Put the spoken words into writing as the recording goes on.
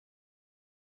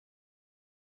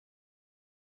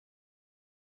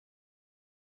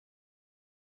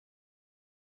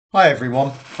Hi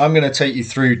everyone, I'm going to take you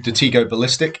through Detego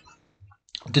Ballistic.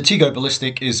 Detego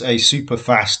Ballistic is a super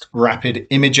fast, rapid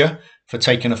imager for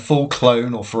taking a full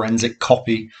clone or forensic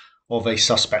copy of a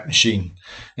suspect machine.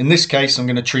 In this case, I'm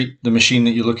going to treat the machine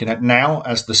that you're looking at now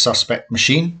as the suspect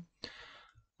machine.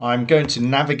 I'm going to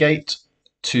navigate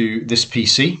to this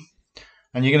PC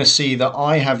and you're going to see that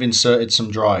I have inserted some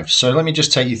drives. So let me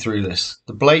just take you through this.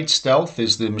 The Blade Stealth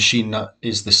is the machine that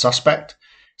is the suspect.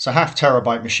 It's a half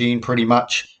terabyte machine pretty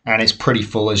much, and it's pretty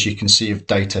full as you can see of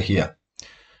data here.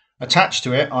 Attached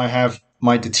to it, I have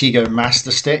my Detego Master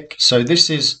Stick. So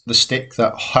this is the stick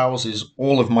that houses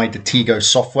all of my Detego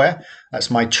software.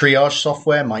 That's my triage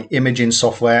software, my imaging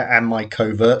software, and my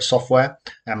covert software,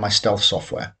 and my stealth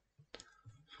software.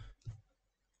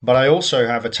 But I also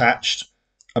have attached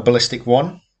a Ballistic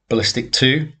 1, Ballistic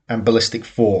 2, and Ballistic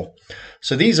 4.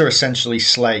 So these are essentially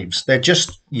slaves. They're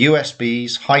just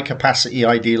USBs, high capacity,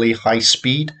 ideally high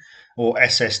speed, or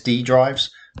SSD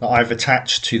drives that I've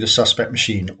attached to the suspect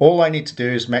machine. All I need to do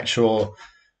is make sure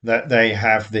that they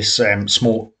have this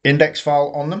small index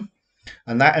file on them,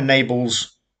 and that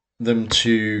enables them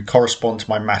to correspond to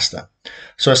my master.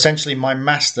 So essentially my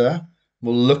master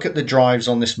will look at the drives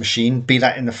on this machine, be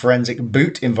that in the forensic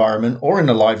boot environment or in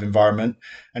the live environment,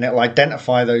 and it'll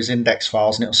identify those index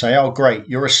files and it'll say, oh great,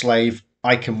 you're a slave,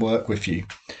 I can work with you.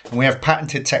 And we have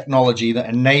patented technology that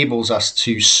enables us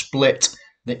to split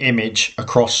the image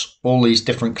across all these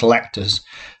different collectors,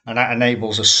 and that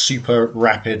enables a super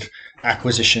rapid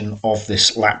acquisition of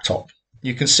this laptop.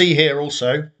 You can see here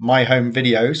also my home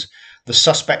videos. The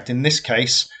suspect in this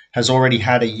case has already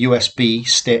had a USB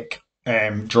stick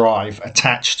drive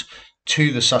attached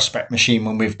to the suspect machine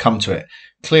when we've come to it.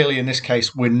 Clearly in this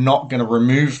case we're not going to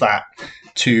remove that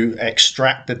to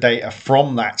extract the data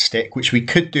from that stick, which we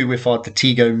could do with our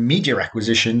Detego media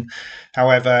acquisition.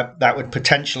 However, that would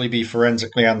potentially be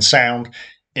forensically unsound.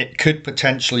 It could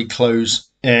potentially close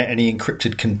any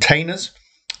encrypted containers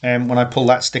when I pull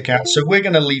that stick out. So we're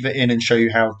going to leave it in and show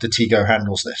you how Detego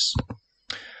handles this.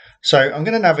 So I'm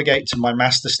going to navigate to my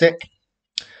master stick.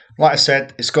 Like I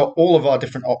said, it's got all of our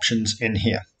different options in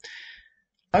here.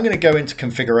 I'm going to go into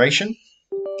configuration,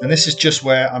 and this is just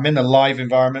where I'm in a live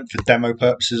environment for demo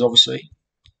purposes, obviously.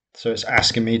 So it's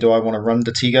asking me, do I want to run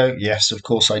Detego? Yes, of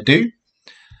course I do.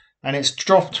 And it's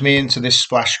dropped me into this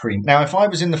splash screen. Now, if I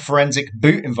was in the forensic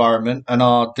boot environment and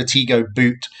our Detego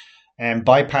boot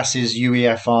bypasses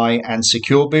UEFI and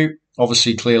secure boot,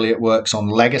 obviously clearly it works on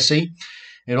legacy.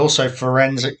 It also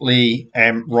forensically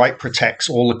write protects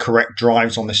all the correct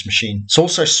drives on this machine. It's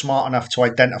also smart enough to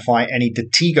identify any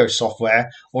Detego software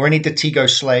or any Detego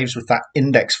slaves with that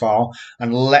index file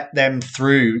and let them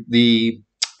through the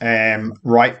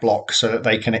write block so that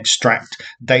they can extract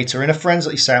data in a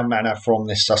forensically sound manner from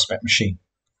this suspect machine.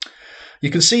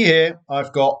 You can see here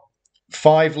I've got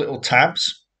 5 little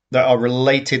tabs that are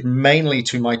related mainly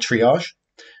to my triage.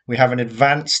 We have an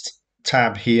advanced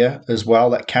tab here as well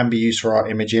that can be used for our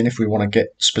imaging if we want to get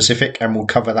specific, and we'll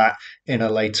cover that in a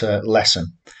later lesson.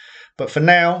 But for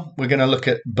now, we're going to look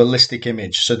at ballistic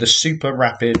image, so the super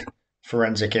rapid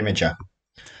forensic imager.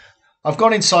 I've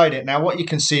gone inside it. Now what you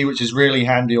can see, which is really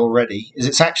handy already, is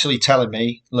it's actually telling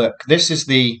me, look, this is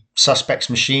the suspect's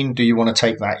machine. Do you want to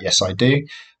take that? Yes, I do.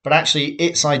 But actually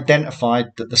it's identified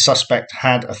that the suspect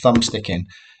had a thumbstick in.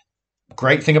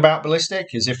 Great thing about Ballistic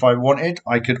is if I wanted,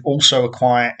 I could also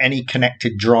acquire any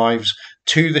connected drives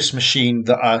to this machine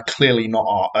that are clearly not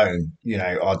our own,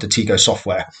 our Detego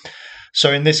software.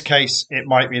 So in this case, it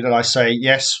might be that I say,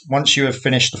 yes, once you have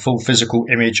finished the full physical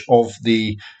image of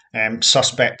the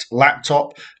suspect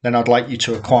laptop, then I'd like you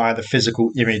to acquire the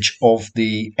physical image of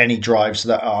any drives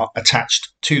that are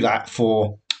attached to that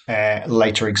for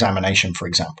later examination, for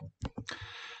example.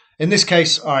 In this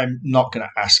case, I'm not going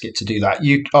to ask it to do that.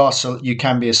 You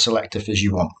can be as selective as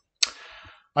you want.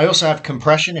 I also have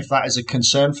compression if that is a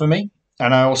concern for me.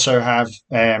 And I also have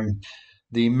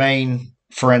the main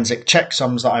forensic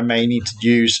checksums that I may need to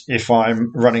use if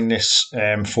I'm running this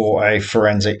for a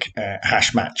forensic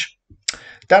hash match.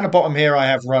 Down the bottom here, I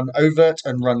have run overt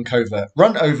and run covert.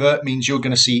 Run overt means you're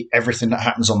going to see everything that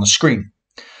happens on the screen.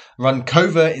 Run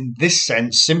covert in this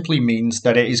sense simply means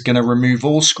that it is going to remove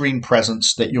all screen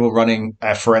presence that you're running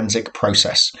a forensic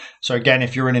process. So again,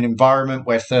 if you're in an environment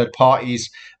where third parties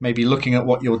may be looking at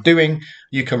what you're doing,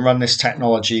 you can run this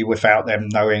technology without them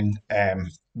knowing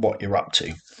what you're up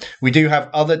to. We do have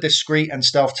other discrete and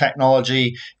stealth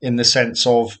technology in the sense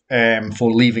of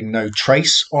for leaving no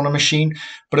trace on a machine.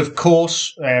 But of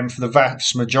course, for the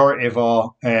vast majority of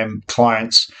our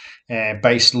clients,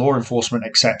 based law enforcement,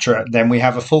 etc., then we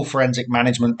have a full forensic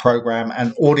management program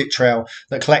and audit trail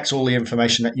that collects all the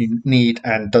information that you need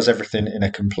and does everything in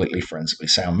a completely forensically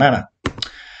sound manner.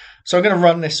 So I'm going to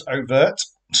run this overt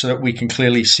so that we can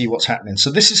clearly see what's happening.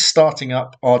 So this is starting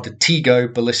up our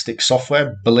Detego ballistic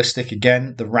software. Ballistic,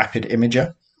 again, the rapid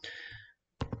imager.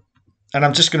 And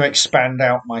I'm just going to expand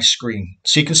out my screen.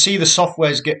 So you can see the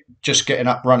software's just getting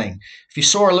up running. If you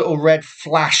saw a little red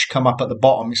flash come up at the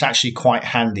bottom, it's actually quite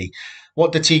handy.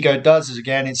 What Detego does is,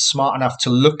 again, it's smart enough to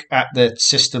look at the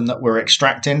system that we're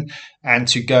extracting and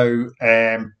to go,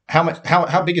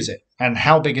 how big is it? And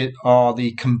how big are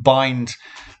the combined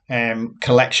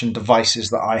collection devices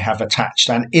that I have attached?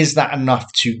 And is that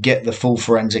enough to get the full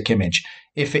forensic image?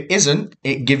 If it isn't,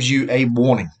 it gives you a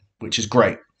warning, which is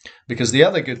great. Because the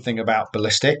other good thing about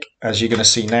ballistic, as you're going to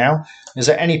see now, is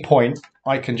at any point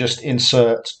I can just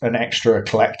insert an extra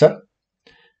collector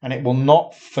and it will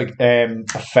not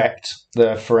affect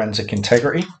the forensic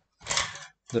integrity.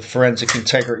 The forensic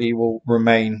integrity will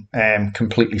remain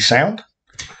completely sound.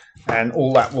 And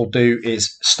all that will do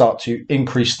is start to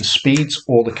increase the speeds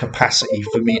or the capacity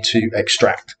for me to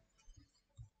extract.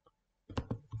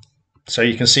 So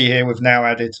you can see here we've now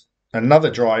added another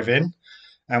drive in.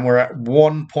 And we're at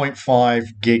 1.5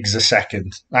 gigs a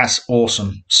second. That's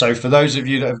awesome. So for those of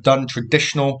you that have done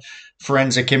traditional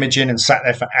forensic imaging and sat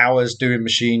there for hours doing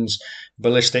machines,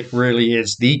 ballistic really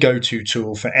is the go-to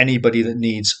tool for anybody that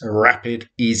needs a rapid,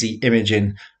 easy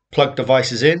imaging. Plug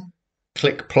devices in,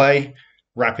 click play,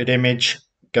 rapid image,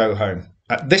 go home.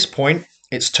 At this point,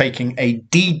 it's taking a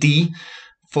DD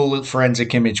full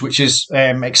forensic image, which is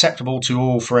acceptable to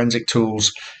all forensic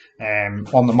tools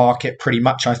on the market pretty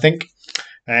much, I think.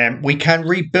 We can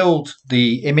rebuild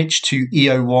the image to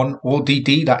EO1 or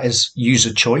DD. That is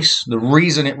user choice. The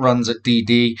reason it runs at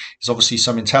DD is obviously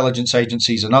some intelligence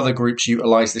agencies and other groups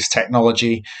utilize this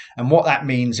technology. And what that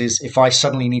means is if I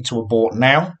suddenly need to abort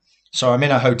now, so I'm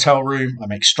in a hotel room,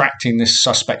 I'm extracting this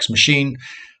suspect's machine,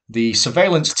 the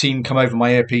surveillance team come over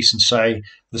my earpiece and say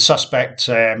the suspect,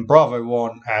 Bravo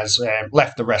 1, has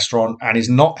left the restaurant and is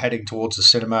not heading towards the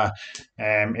cinema,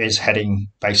 is heading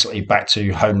basically back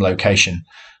to home location.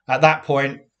 At that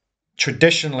point,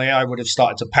 traditionally, I would have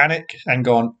started to panic and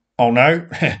gone, oh no,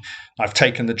 I've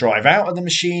taken the drive out of the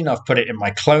machine, I've put it in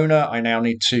my cloner, I now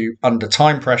need to, under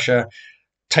time pressure,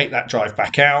 take that drive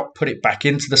back out, put it back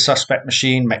into the suspect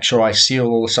machine, make sure I seal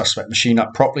all the suspect machine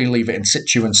up properly, leave it in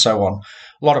situ and so on.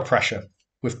 A lot of pressure.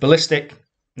 With ballistic,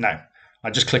 no. I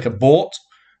just click abort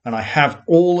and I have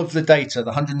all of the data, the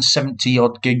 170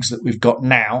 odd gigs that we've got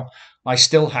now, I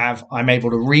still have, I'm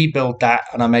able to rebuild that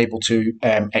and I'm able to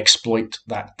exploit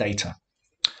that data.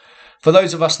 For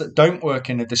those of us that don't work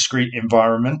in a discrete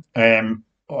environment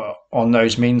on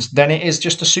those means, then it is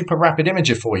just a super rapid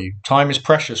imager for you. Time is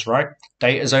precious, right?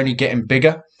 Data is only getting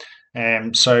bigger.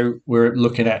 So we're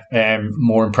looking at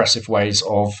more impressive ways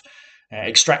of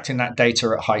extracting that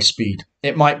data at high speed.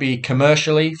 It might be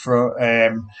commercially for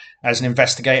as an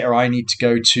investigator, I need to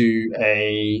go to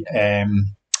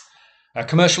a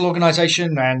commercial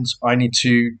organization and I need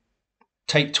to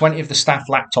take 20 of the staff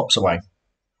laptops away.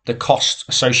 The cost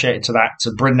associated to that,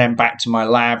 to bring them back to my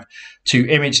lab, to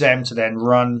image them, to then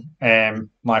run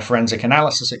my forensic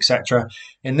analysis, etc.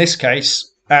 In this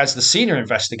case, as the senior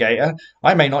investigator,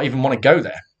 I may not even want to go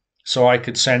there. So I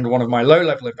could send one of my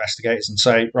low-level investigators and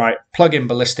say, right, plug in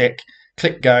ballistic,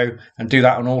 click go, and do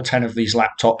that on all 10 of these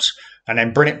laptops, and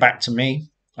then bring it back to me.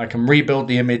 I can rebuild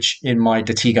the image in my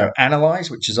Detego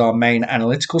Analyze, which is our main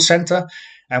analytical center,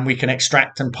 and we can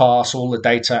extract and parse all the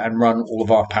data and run all of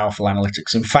our powerful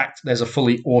analytics. In fact, there's a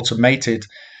fully automated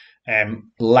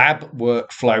lab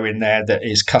workflow in there that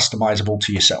is customizable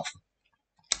to yourself.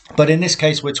 But in this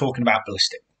case, we're talking about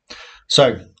ballistic. So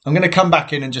I'm going to come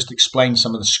back in and just explain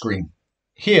some of the screen.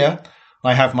 Here,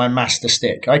 I have my master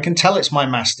stick. I can tell it's my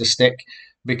master stick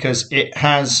because it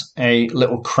has a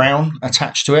little crown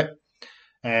attached to it,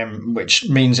 which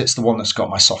means it's the one that's got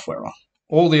my software on.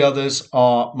 All the others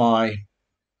are my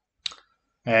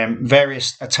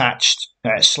various attached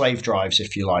slave drives,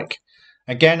 if you like.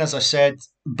 Again, as I said,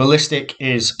 ballistic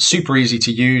is super easy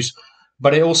to use,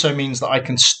 but it also means that I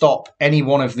can stop any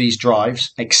one of these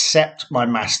drives except my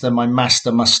master. My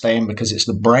master must stay in because it's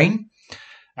the brain.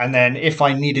 And then if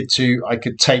I needed to, I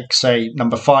could take, say,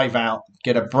 number 5 out,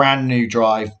 get a brand new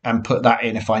drive and put that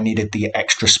in if I needed the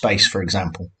extra space, for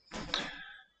example.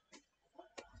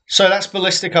 So that's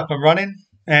ballistic up and running.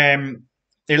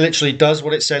 It literally does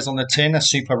what it says on the tin, a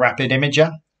super rapid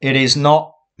imager. It is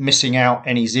not missing out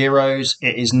any zeros.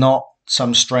 It is not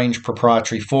some strange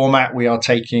proprietary format. We are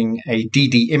taking a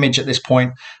DD image at this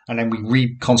point, and then we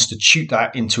reconstitute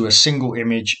that into a single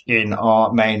image in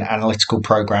our main analytical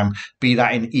program, be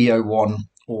that in EO1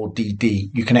 or DD.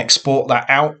 You can export that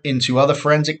out into other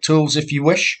forensic tools if you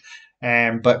wish,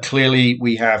 but clearly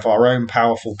we have our own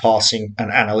powerful parsing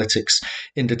and analytics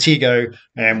in Detego,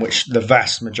 which the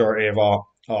vast majority of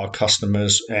our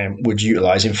customers would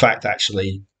utilize. In fact,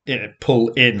 actually, pull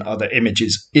in other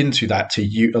images into that to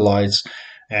utilize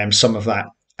some of that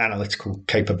analytical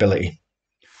capability.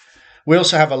 We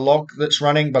also have a log that's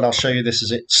running, but I'll show you this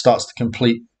as it starts to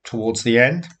complete towards the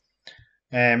end.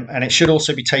 And it should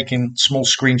also be taking small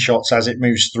screenshots as it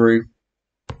moves through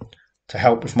to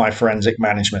help with my forensic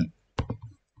management,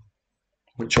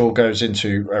 which all goes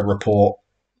into a report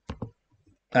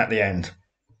at the end.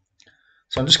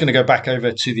 So I'm just going to go back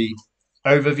over to the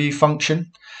overview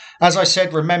function. As I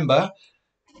said, remember,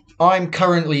 I'm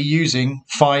currently using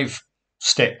 5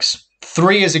 sticks.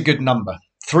 3 is a good number.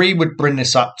 3 would bring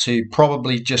this up to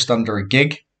probably just under a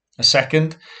gig a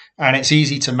second, and it's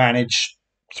easy to manage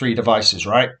 3 devices,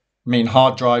 right? I mean,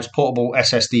 hard drives, portable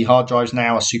SSD hard drives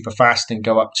now are super fast and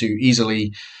go up to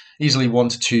easily 1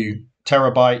 to 2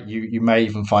 terabyte. You may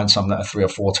even find some that are 3 or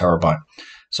 4 terabyte.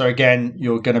 So again,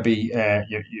 you're going to be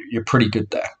you're pretty good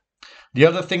there. The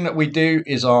other thing that we do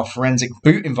is our forensic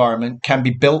boot environment can be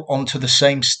built onto the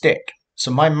same stick.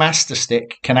 So my master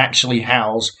stick can actually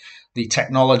house the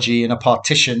technology in a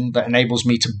partition that enables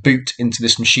me to boot into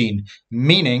this machine,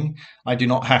 meaning I do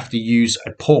not have to use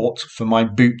a port for my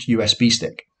boot USB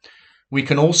stick. We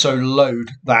can also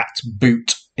load that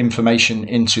boot information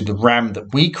into the RAM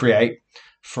that we create,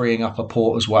 freeing up a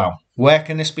port as well. Where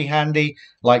can this be handy?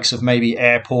 Likes of maybe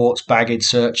airports, baggage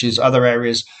searches, other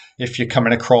areas. If you're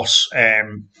coming across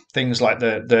things like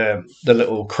the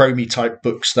little Chromie type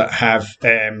books that have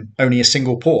only a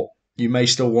single port, you may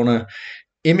still want to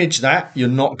image that. You're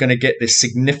not going to get this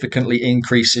significantly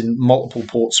increase in multiple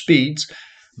port speeds,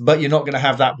 but you're not going to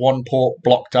have that one port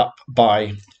blocked up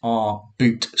by our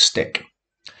boot stick.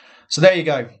 So there you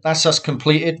go. That's us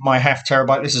completed my 0.5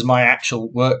 terabyte. This is my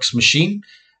actual works machine.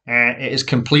 It has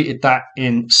completed that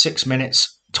in 6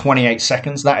 minutes, 28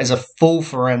 seconds. That is a full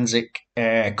forensic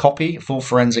copy, full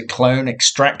forensic clone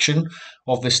extraction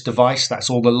of this device. That's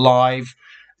all the live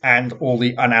and all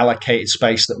the unallocated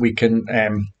space that we can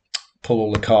pull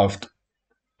all the carved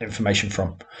information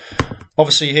from.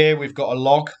 Obviously here we've got a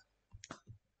log,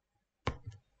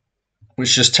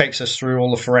 which just takes us through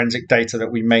all the forensic data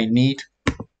that we may need.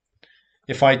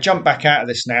 If I jump back out of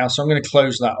this now, so I'm going to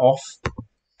close that off.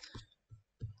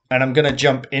 And I'm going to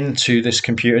jump into this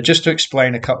computer just to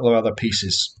explain a couple of other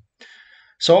pieces.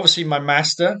 So obviously my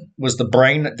master was the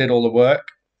brain that did all the work,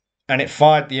 and it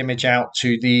fired the image out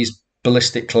to these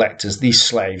ballistic collectors, these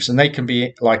slaves, and they can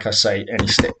be, like I say, any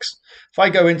sticks. If I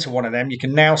go into one of them, you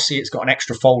can now see it's got an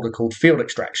extra folder called field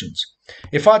extractions.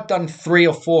 If I'd done 3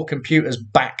 or 4 computers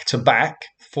back to back,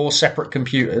 4 separate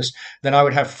computers, then I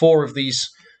would have 4 of these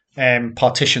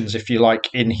partitions, if you like,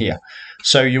 in here.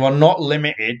 So you are not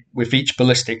limited with each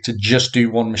ballistic to just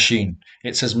do one machine.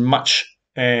 It's as much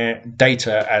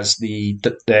data as the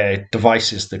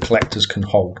devices, the collectors can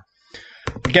hold.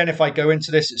 Again, if I go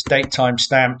into this, it's date time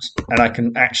stamped, and I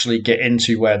can actually get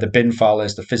into where the bin file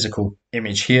is, the physical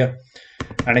image here.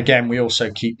 And again, we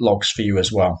also keep logs for you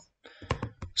as well.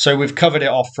 So we've covered it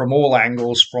off from all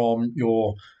angles, from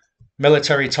your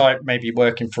military type, maybe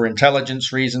working for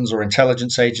intelligence reasons or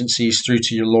intelligence agencies, through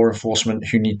to your law enforcement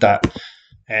who need that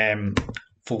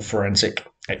full forensic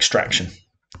extraction.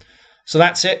 So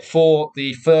that's it for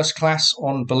the first class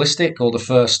on ballistic, or the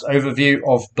first overview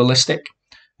of ballistic.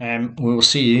 We will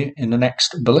see you in the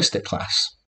next ballistic class.